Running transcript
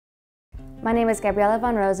My name is Gabriella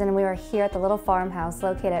Von Rosen, and we are here at the Little Farmhouse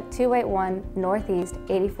located at 281 Northeast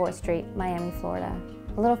 84th Street, Miami, Florida.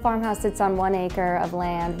 The Little Farmhouse sits on 1 acre of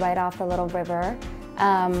land right off the Little River,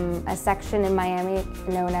 a section in Miami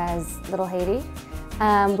known as Little Haiti.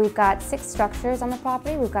 We've got 6 structures on the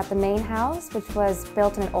property. We've got the main house, which was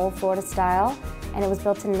built in an old Florida style, and it was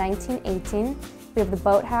built in 1918. We have the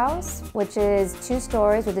boathouse, which is 2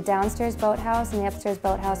 stories with the downstairs boathouse and the upstairs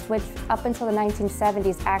boathouse, which up until the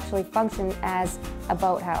 1970s actually functioned as a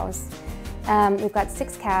boathouse. We've got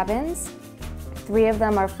 6 cabins. 3 of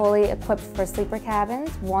them are fully equipped for sleeper cabins.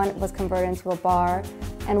 1 was converted into a bar,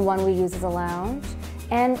 and 1 we use as a lounge.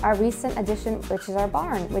 And our recent addition, which is our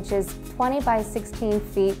barn, which is 20 by 16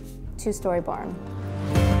 feet, 2-story barn.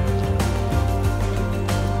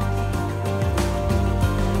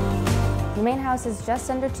 The main house is just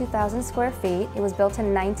under 2,000 square feet. It was built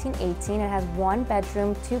in 1918. It has 1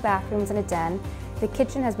 bedroom, 2 bathrooms, and a den. The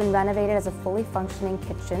kitchen has been renovated as a fully functioning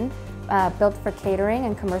kitchen, built for catering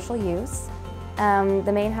and commercial use.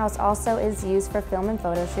 The main house also is used for film and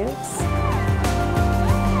photo shoots.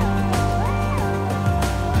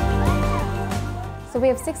 So we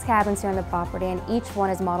have 6 cabins here on the property, and each one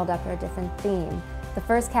is modeled after a different theme. The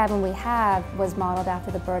first cabin we have was modeled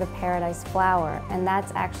after the bird of paradise flower, and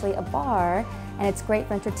that's actually a bar, and it's great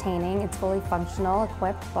for entertaining. It's fully functional,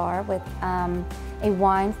 equipped bar with a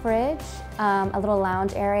wine fridge, a little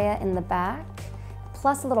lounge area in the back,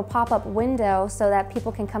 plus a little pop-up window so that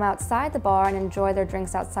people can come outside the bar and enjoy their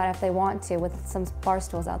drinks outside if they want to, with some bar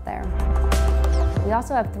stools out there. We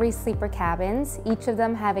also have 3 sleeper cabins. Each of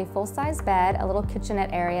them have a full-size bed, a little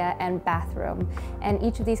kitchenette area, and bathroom. And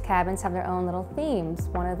each of these cabins have their own little themes.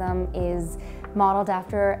 One of them is modeled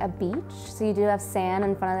after a beach, so you do have sand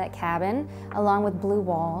in front of that cabin, along with blue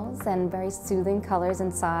walls and very soothing colors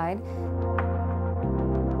inside.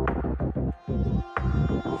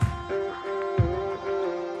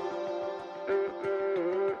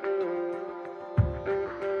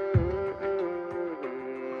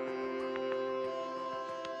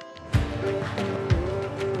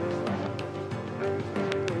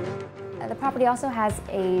 The property also has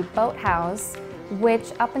a boathouse,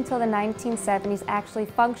 which up until the 1970s actually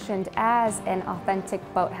functioned as an authentic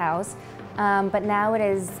boathouse, but now it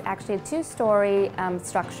is actually a 2-story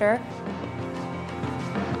structure.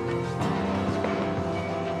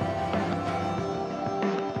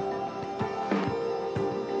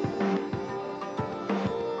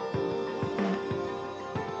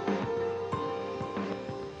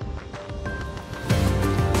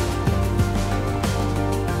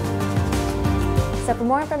 So for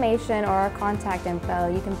more information or our contact info,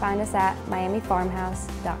 you can find us at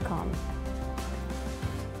miamifarmhouse.com.